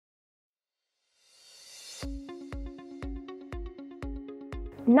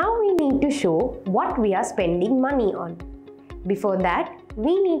Now we need to show what we are spending money on. Before that,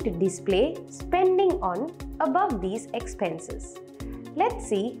 we need to display spending on above these expenses. Let's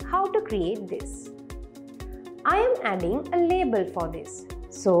see how to create this. I am adding a label for this.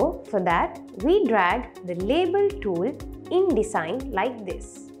 So for that, we drag the label tool in Design like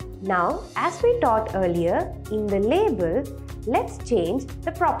this. Now, as we taught earlier, in the label, let's change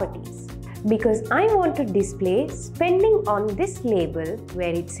the properties. Because I want to display spending on this label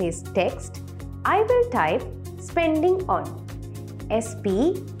where it says text, I will type spending on.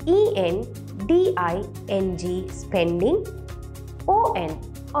 S-P-E-N-D-I-N-G spending, O-N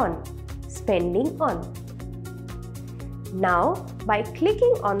on, spending on. Now, by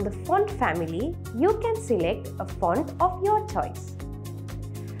clicking on the font family, you can select a font of your choice.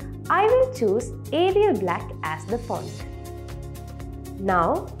 I will choose Arial Black as the font.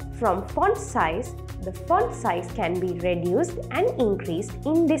 Now, from font size, the font size can be reduced and increased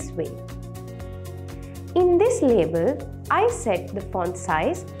in this way. In this label, I set the font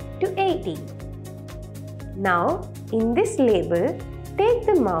size to 18. Now, in this label, take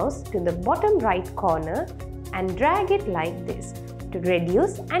the mouse to the bottom right corner and drag it like this to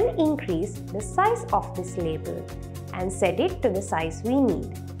reduce and increase the size of this label and set it to the size we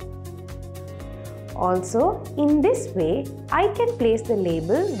need. Also, in this way, I can place the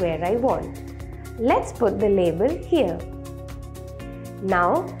label where I want. Let's put the label here.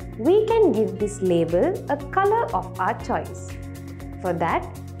 Now, we can give this label a color of our choice. For that,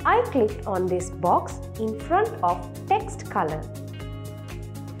 I clicked on this box in front of text color.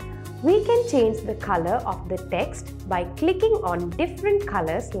 We can change the color of the text by clicking on different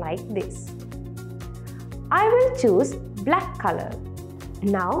colors like this. I will choose black color.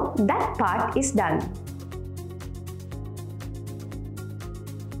 Now that part is done.